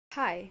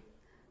Hi.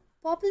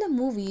 Popular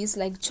movies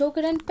like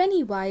Joker and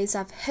Pennywise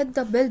have hit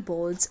the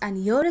billboards, and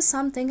here is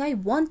something I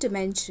want to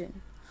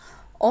mention.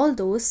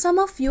 Although some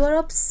of you are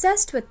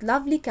obsessed with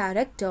lovely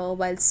character,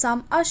 while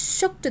some are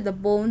shook to the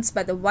bones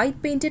by the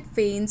white painted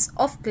faces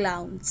of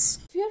clowns.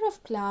 Fear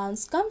of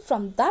clowns comes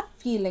from that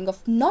feeling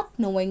of not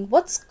knowing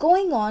what's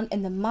going on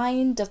in the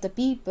mind of the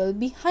people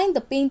behind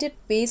the painted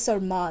face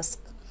or mask.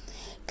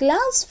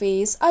 Clowns'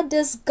 faces are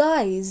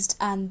disguised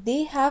and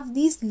they have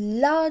these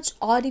large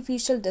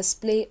artificial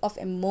display of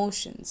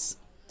emotions.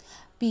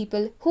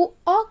 People who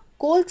are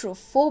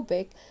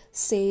coulrophobic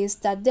says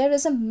that there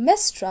is a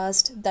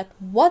mistrust that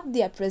what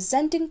they are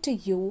presenting to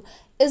you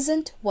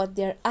isn't what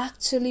they are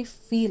actually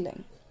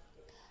feeling.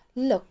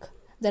 Look,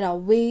 there are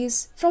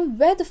ways from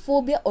where the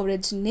phobia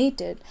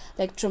originated,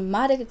 like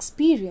traumatic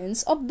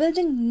experience or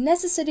building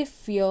necessary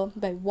fear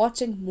by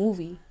watching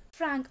movie.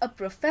 Frank, a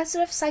professor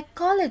of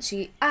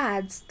psychology,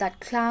 adds that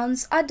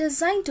clowns are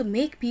designed to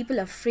make people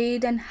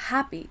afraid and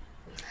happy.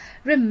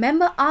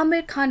 Remember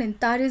Amir Khan in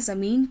Tare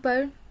Zameen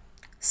Par?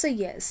 So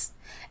yes,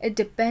 it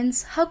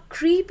depends how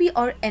creepy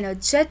or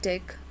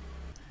energetic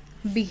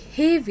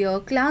behavior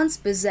clowns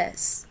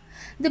possess.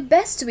 The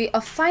best way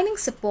of finding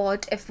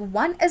support if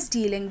one is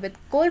dealing with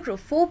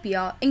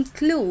coulrophobia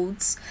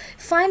includes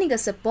finding a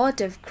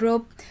supportive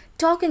group,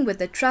 talking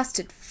with a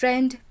trusted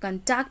friend,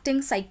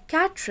 contacting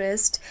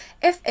psychiatrist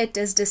if it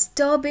is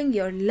disturbing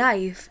your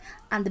life,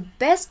 and the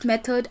best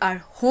method are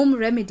home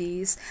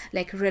remedies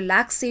like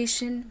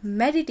relaxation,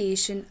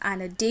 meditation,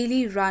 and a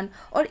daily run,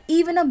 or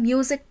even a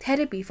music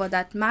therapy for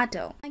that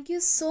matter. Thank you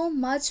so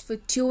much for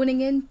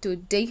tuning in to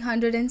day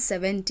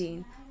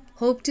 117.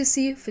 Hope to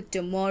see you for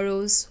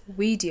tomorrow's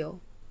video.